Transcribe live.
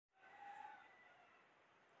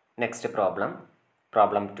Next problem,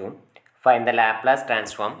 problem 2. Find the Laplace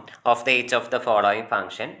transform of each of the following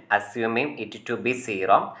function assuming it to be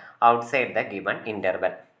 0 outside the given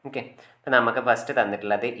interval. Okay. അപ്പോൾ നമുക്ക് first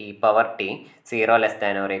തന്നിട്ടുള്ളത് E power T 0 less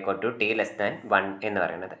than or equal to T less than 1 എന്ന്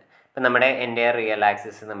പറയുന്നത്. അപ്പോൾ നമ്മുടെ എൻ്റെ real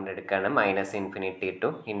axis നമ്മൾ എടുക്കുകയാണ് -ഇൻഫിനിറ്റി ടു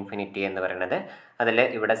ഇൻഫിനിറ്റി എന്ന് പറയുന്നത്. അതിൽ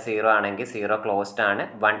ഇവിടെ 0 ആണെങ്കിൽ 0 ക്ലോസ്ഡ് ആണ്,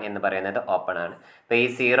 1 എന്ന് പറയുന്നത് ഓപ്പൺ ആണ്. അപ്പോൾ ഈ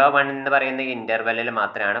 0, 1 എന്ന് പറയുന്ന ഇൻ്റർവെല്ലിൽ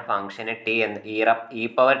മാത്രമാണ് ഫംഗ്ഷന് ടി എന്ന് ഇ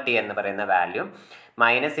പവർ ടി എന്ന് പറയുന്ന വാല്യൂ.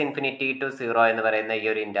 -ഇൻഫിനിറ്റി ടു 0 എന്ന് പറയുന്ന ഈ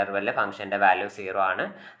ഒരു ഇൻ്റർവെല്ലിൽ ഫംഗ്ഷൻ്റെ വാല്യൂ 0 ആണ്.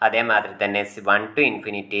 അതേമാതിരി തന്നെ 1 ടു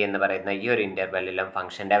ഇൻഫിനിറ്റി എന്ന് പറയുന്ന ഈ ഒരു ഇൻ്റർവെല്ലിലും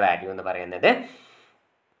ഫംഗ്ഷൻ്റെ വാല്യൂ എന്ന് പറയുന്നത്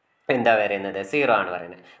എന്താ പറയുന്നത് 0 ആണ്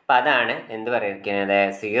പറയുന്നത്. അപ്പോൾ അതാണ് എന്ത് പറയുന്നത്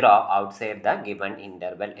 0 ഔട്ട്സൈഡ് ദ ഗിവൺ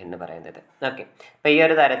ഇൻ്റർവെൽ എന്ന് പറയുന്നത്. ഓക്കെ. അപ്പോൾ ഈ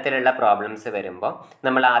ഒരു തരത്തിലുള്ള പ്രോബ്ലംസ് വരുമ്പോൾ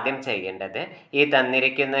നമ്മൾ ആദ്യം ചെയ്യേണ്ടത് ഈ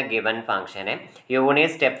തന്നിരിക്കുന്ന ഗിവൺ ഫംഗ്ഷനെ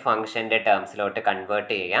യൂണിറ്റ് സ്റ്റെപ്പ് ഫംഗ്ഷൻ്റെ ടേംസിലോട്ട്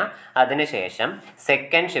കൺവേർട്ട് ചെയ്യുക. അതിനുശേഷം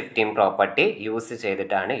സെക്കൻഡ് ഷിഫ്റ്റിംഗ് പ്രോപ്പർട്ടി യൂസ്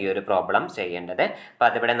ചെയ്തിട്ടാണ് ഈ ഒരു പ്രോബ്ലം ചെയ്യേണ്ടത്. അപ്പോൾ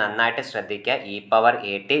അതിവിടെ നന്നായിട്ട് ശ്രദ്ധിക്കുക. E power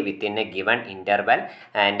A T within A given interval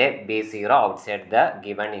and B 0 outside the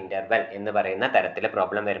given interval എന്ന് പറയുന്ന തരത്തിൽ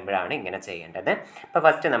പ്രോബ്ലം വരുമ്പോഴാണ് ഇങ്ങനെ ചെയ്യേണ്ടത്. അപ്പോൾ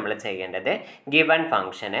ഫസ്റ്റ് നമ്മൾ ചെയ്യേണ്ടത് ഗിവൺ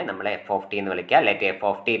ഫംഗ്ഷനെ നമ്മൾ എഫ് ഓഫ് ടി എന്ന് വിളിക്കുക. Let F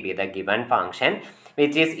of T B the given function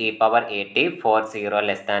which is e power at for 0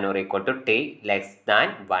 less than or equal to t less than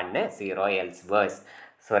 1 0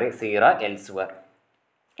 elsewhere.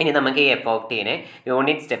 ഇനി നമുക്ക് ഈ എഫ് ഓഫ് ടീനെ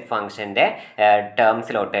യൂണിറ്റ് സ്റ്റെപ്പ് ഫംഗ്ഷൻ്റെ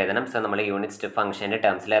ടേംസിലോട്ട് എഴുതണം. So നമ്മൾ unit step ഫംഗ്ഷൻ്റെ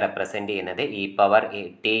ടേംസിൽ represent ചെയ്യുന്നത് E power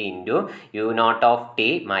T into you not of T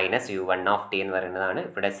minus you one of T എന്ന് പറയുന്നതാണ്.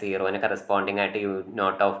 ഇവിടെ 0-ന് corresponding ആയിട്ട് യു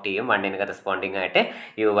നോട്ട് ഓഫ് ടിയും 1-ന് കറസ്പോണ്ടിങ് ആയിട്ട്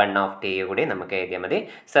യു വൺ ഓഫ് ടിയും കൂടി നമുക്ക് എഴുതിയാൽ മതി.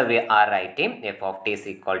 So we are writing F of T is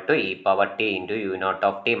equal to E power T into you not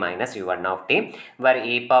of T minus you one of T were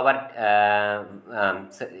E power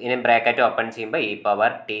ഇനി bracket open ചെയ്യുമ്പോൾ E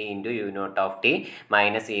power T into you not of T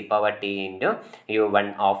minus E power T into you one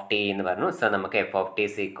of T എന്ന് പറഞ്ഞു. So നമുക്ക് F of T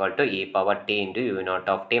is equal to E power T into you not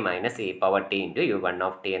of T minus E power T into you one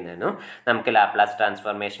of T എന്ന്. നമുക്ക് Laplace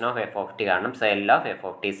transformation of F of T കാണും. So L of F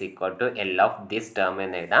of T is equal to L of this term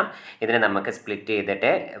എന്ന് എഴുതാം. ഇതിനെ നമുക്ക് split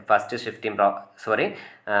ചെയ്തിട്ട് first shifting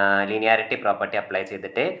linearity property apply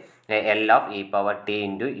ചെയ്തിട്ട് L of E power T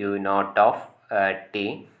into you not of T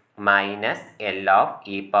minus L of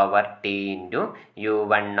E power T into you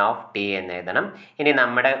one of T എന്ന് എഴുതണം. ഇനി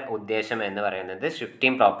നമ്മുടെ ഉദ്ദേശം എന്ന് പറയുന്നത്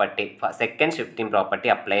shifting property second shifting property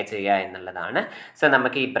apply ചെയ്യുക എന്നുള്ളതാണ്. സോ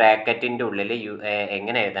നമുക്ക് ഈ ബ്രാക്കറ്റിൻ്റെ ഉള്ളിൽ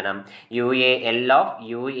എങ്ങനെ എഴുതണം? L of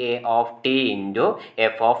U A of T into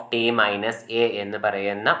F of T minus A എന്ന്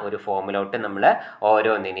പറയുന്ന ഒരു ഫോമിലോട്ട് നമ്മൾ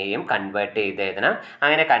ഓരോന്നിനെയും കൺവേർട്ട് ചെയ്ത് എഴുതണം.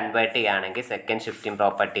 അങ്ങനെ കൺവേർട്ട് ചെയ്യുകയാണെങ്കിൽ സെക്കൻഡ് ഷിഫ്റ്റിംഗ്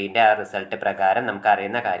പ്രോപ്പർട്ടീൻ്റെ ആ റിസൾട്ട് പ്രകാരം നമുക്ക്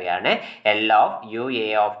അറിയുന്ന കാര്യമാണ് L of U A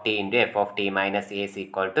of T into F of T minus A is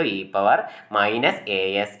equal to E power minus A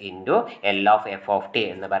S into L of F of T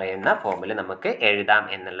എന്ന് പറയുന്ന ഫോമിൽ നമുക്ക് എഴുതാം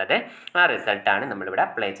എന്നുള്ളത് ആ റിസൾട്ടാണ് നമ്മളിവിടെ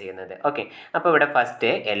അപ്ലൈ ചെയ്യുന്നത്. ഓക്കെ. അപ്പോൾ ഇവിടെ first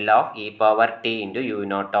L of E power T into you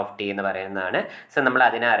not of T എന്ന് പറയുന്നതാണ്. സോ നമ്മൾ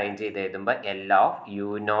അതിനെ അറേഞ്ച് ചെയ്ത് എഴുതുമ്പോൾ L of you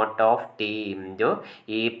not of T into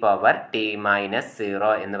E power T minus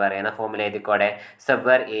 0 എന്ന് പറയുന്ന ഫോമിൽ എഴുതിക്കോടെ. So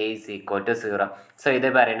were A is equal to 0. So ഇത്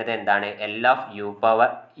പറയുന്നത് എന്താണ്? L of U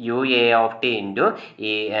power U A of T into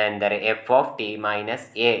ഈ എന്താ പറയുക F of T minus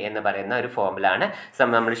A എന്ന് പറയുന്ന ഒരു ഫോമിലാണ്. സോ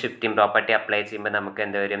നമ്മൾ ഷിഫ്റ്റിംഗ് പ്രോപ്പർട്ടി അപ്ലൈ ചെയ്യുമ്പോൾ നമുക്ക്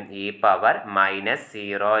എന്ത് വരും? E power minus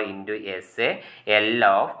 0 into S L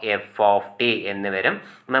of F of T എന്ന് വരും.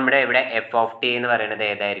 നമ്മുടെ ഇവിടെ എഫ് ഓഫ് ടി എന്ന് പറയുന്നത്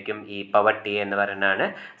ഏതായിരിക്കും? ഇ പവർ ടി എന്ന് പറയുന്നതാണ്.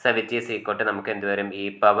 So which is equal to നമുക്ക് എന്ത് വരും? ഇ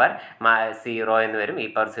പവർ 0 എന്ന് വരും. ഇ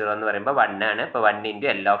പവർ 0 എന്ന് പറയുമ്പോൾ 1 ആണ്. ഇപ്പോൾ 1 into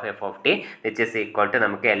L of F of T which is equal to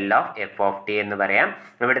നമുക്ക് L of F of T എന്ന് പറയാം.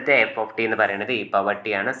 ഇവിടുത്തെ എഫ് ഓഫ് ടി എന്ന് പറയുന്നത് ഇ പവർ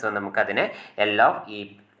ടി ആണ്. സോ നമുക്കതിനെ L of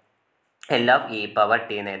E power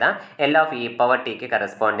T എന്ന് എഴുതാം. L of E power tick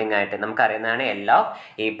corresponding ആയിട്ട് നമുക്കറിയുന്നതാണ് L of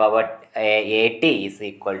E power A T is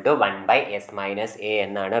equal to 1/s minus A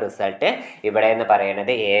എന്നാണ് റിസൾട്ട്. ഇവിടെ എന്ന്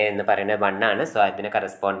പറയുന്നത് എ എന്ന് പറയുന്നത് 1 ആണ്. സോ അതിന്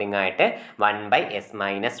കറസ്പോണ്ടിങ് ആയിട്ട് 1/s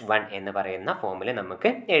മൈനസ് 1 എന്ന് പറയുന്ന ഫോമിൽ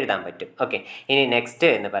നമുക്ക് എഴുതാൻ പറ്റും. ഓക്കെ. ഇനി നെക്സ്റ്റ്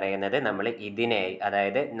എന്ന് പറയുന്നത് നമ്മൾ ഇതിനെ,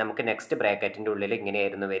 അതായത് നമുക്ക് നെക്സ്റ്റ് ബ്രാക്കറ്റിൻ്റെ ഉള്ളിൽ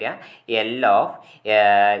ഇങ്ങനെയായിരുന്നു വരിക L of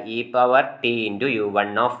E power T into you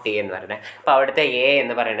one of T എന്ന് പറയുന്നത്. അപ്പോൾ അവിടുത്തെ എ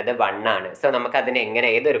എന്ന് പറയുന്നത് 1 ആണ്. സോ നമുക്ക് അതിനെ എങ്ങനെ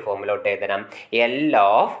ഏതൊരു ഫോമിലോട്ട് എഴുതണം? L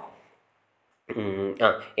of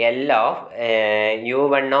you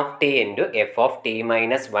one of T into F of T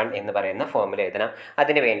minus 1 എന്ന് പറയുന്ന ഫോമിൽ എഴുതണം.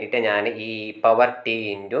 അതിന് വേണ്ടിയിട്ട് ഞാൻ ഈ power T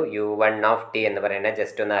into you one of T എന്ന് പറയുന്നത്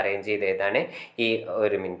ജസ്റ്റ് ഒന്ന് അറേഞ്ച് ചെയ്ത് എഴുതാണ്. ഈ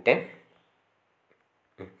ഒരു minute.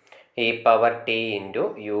 E power T into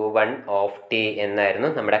you one of T എന്നായിരുന്നു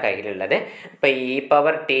നമ്മുടെ കയ്യിലുള്ളത്. അപ്പോൾ ഇ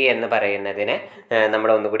പവർ ടി എന്ന് പറയുന്നതിനെ നമ്മൾ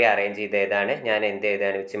ഒന്നുകൂടി അറേഞ്ച് ചെയ്ത് ഏതാണ് ഞാൻ എന്ത്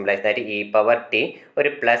ചെയ്താണ് സിമ്പിളൈസ് ആയിട്ട് ഇ പവർ ടി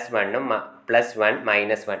ഒരു +1 പ്ലസ് 1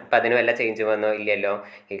 മൈനസ് 1. അപ്പം അതിന് വല്ല ചേഞ്ച് വന്നോ ഇല്ലല്ലോ.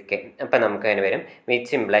 ഓക്കെ, അപ്പം നമുക്ക് അതിന് വരും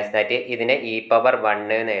വിച്ച് ഇംപ്ലൈസ് ദാറ്റ് ഇതിനെ ഇ പവർ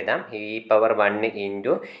 1 എന്ന് എഴുതാം. E power 1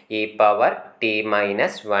 into E power T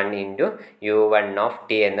minus 1 into u1 of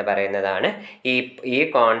T എന്ന് പറയുന്നതാണ്. ഈ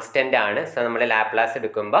കോൺസ്റ്റൻ്റ് ആണ്. സോ നമ്മൾ ലാപ്ലാസ്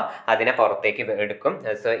എടുക്കുമ്പോൾ അതിനെ പുറത്തേക്ക് എടുക്കും.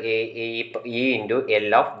 So E into L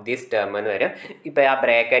of this term എന്ന് വരും. ഇപ്പോൾ ആ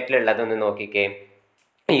ബ്രാക്കറ്റിലുള്ളതൊന്ന് നോക്കിക്കേ,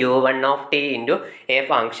 u1 of T into A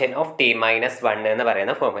function of T minus 1 എന്ന്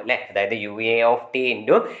പറയുന്ന ഫോം അല്ലേ. അതായത് U A of T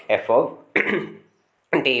into F of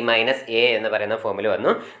T minus A എന്ന് പറയുന്ന ഫോമിൽ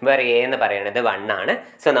വന്നു. വേറെ എ എന്ന് പറയുന്നത് 1 ആണ്.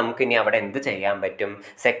 സോ നമുക്കിനി അവിടെ എന്ത് ചെയ്യാൻ പറ്റും?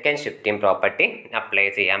 സെക്കൻഡ് ഷിഫ്റ്റിംഗ് പ്രോപ്പർട്ടി അപ്ലൈ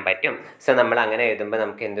ചെയ്യാൻ പറ്റും. സോ നമ്മൾ അങ്ങനെ എഴുതുമ്പോൾ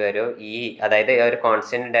നമുക്ക് എന്ത് വരും? ഈ അതായത് ഒരു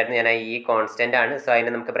കോൺസ്റ്റൻ്റ് ഉണ്ടായിരുന്നു, ഞാൻ ഈ കോൺസ്റ്റൻ്റ് ആണ്. സോ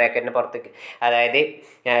അതിന് നമുക്ക് ബ്രാക്കറ്റിന് പുറത്തേക്ക്, അതായത്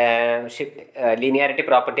ലീനിയാരിറ്റി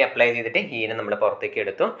പ്രോപ്പർട്ടി അപ്ലൈ ചെയ്തിട്ട് ഈനെ നമ്മൾ പുറത്തേക്ക്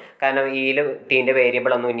എടുത്തു. കാരണം ഈയിൽ ടീൻ്റെ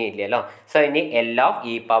വേരിയബിൾ ഒന്നും ഇനി ഇല്ലല്ലോ. സോ ഇനി L of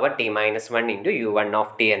E power T minus 1 into u1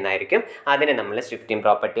 of T എന്നായിരിക്കും. അതിന് നമ്മൾ ഷിഫ്റ്റിംഗ്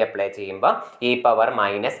പ്രോപ്പർട്ടി അപ്ലൈ ചെയ്യുമ്പോൾ E power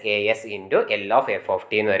minus A S into L of F of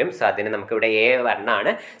T എന്ന് വരും. സോ അതിന് നമുക്ക് ഇവിടെ എ 1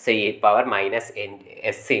 ആണ്. So E power minus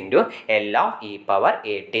S into L of E power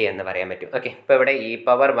A T എന്ന് പറയാൻ പറ്റും. ഓക്കെ, ഇപ്പോൾ ഇവിടെ E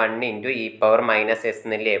power 1 into E power minus S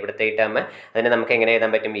എന്നില്ലേ എവിടുത്തെ ടേം, അതിന് നമുക്ക് എങ്ങനെ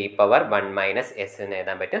എഴുതാൻ പറ്റും? ഇ പവർ 1 മൈനസ് എസ് എന്ന്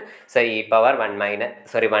എഴുതാൻ പറ്റും. So E power 1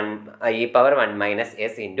 minus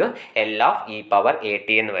S into L of E power A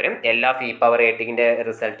T എന്ന് വരും. L of E power A ടിൻ്റെ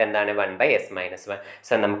result എന്താണ്? 1/s minus 1.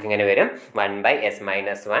 സോ നമുക്കിങ്ങനെ വരും 1/s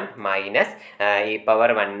minus 1 minus E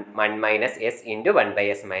power 1 minus S into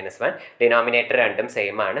 1/s minus 1. Denominator രണ്ടും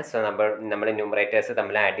same ആണ്. So നമ്മൾ numerators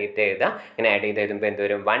തമ്മിൽ add ചെയ്ത് എഴുതുക. ഇങ്ങനെ ആഡ് ചെയ്ത് എഴുതുമ്പോൾ എന്ത്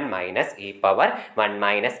വരും? 1 minus E power 1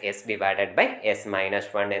 minus S divided by S minus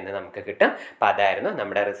 1 എന്ന് നമുക്ക് കിട്ടും. അപ്പോൾ അതായിരുന്നു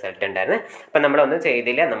നമ്മുടെ റിസൾട്ട് ഉണ്ടായിരുന്നത്. അപ്പം നമ്മളൊന്നും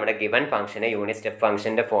ചെയ്തില്ല, നമ്മുടെ ഗിവൻ ഫംഗ്ഷനെ യൂണിറ്റ് സ്റ്റെപ്പ്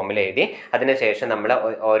ഫംഗ്ഷൻ്റെ ഫോമിൽ എഴുതി. അതിനുശേഷം നമ്മൾ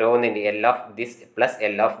ഓരോന്നിൻ്റെ L of this plus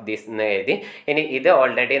L of this എന്ന് എഴുതി. ഇനി ഇത്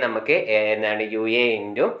ഓൾറെഡി നമുക്ക് എന്താണ് യു എ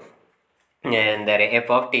ഇൻറ്റു എന്താ പറയുക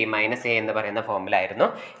F of T minus A എന്ന് പറയുന്ന ഫോമിലായിരുന്നു.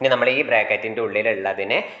 ഇനി നമ്മൾ ഈ ബ്രാക്കറ്റിൻ്റെ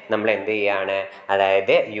ഉള്ളിലുള്ളതിനെ നമ്മൾ എന്ത് ചെയ്യുകയാണ്?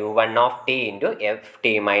 അതായത് u1 of T into F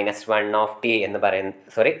T minus 1 of T എന്ന് പറയുന്ന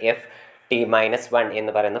എഫ് ടി മൈനസ് 1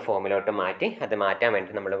 എന്ന് പറയുന്ന ഫോമിലോട്ട് മാറ്റി. അത് മാറ്റാൻ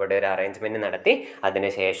വേണ്ടി നമ്മളിവിടെ ഒരു അറേഞ്ച്മെൻറ്റ് നടത്തി.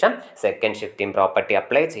 അതിനുശേഷം സെക്കൻഡ് ഷിഫ്റ്റിംഗ് പ്രോപ്പർട്ടി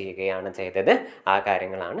അപ്ലൈ ചെയ്യുകയാണ് ചെയ്തത്. ആ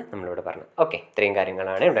കാര്യങ്ങളാണ് നമ്മളിവിടെ പറഞ്ഞത്. ഓക്കെ, ഇത്രയും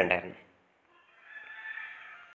കാര്യങ്ങളാണ് ഇവിടെ ഉണ്ടായിരുന്നത്.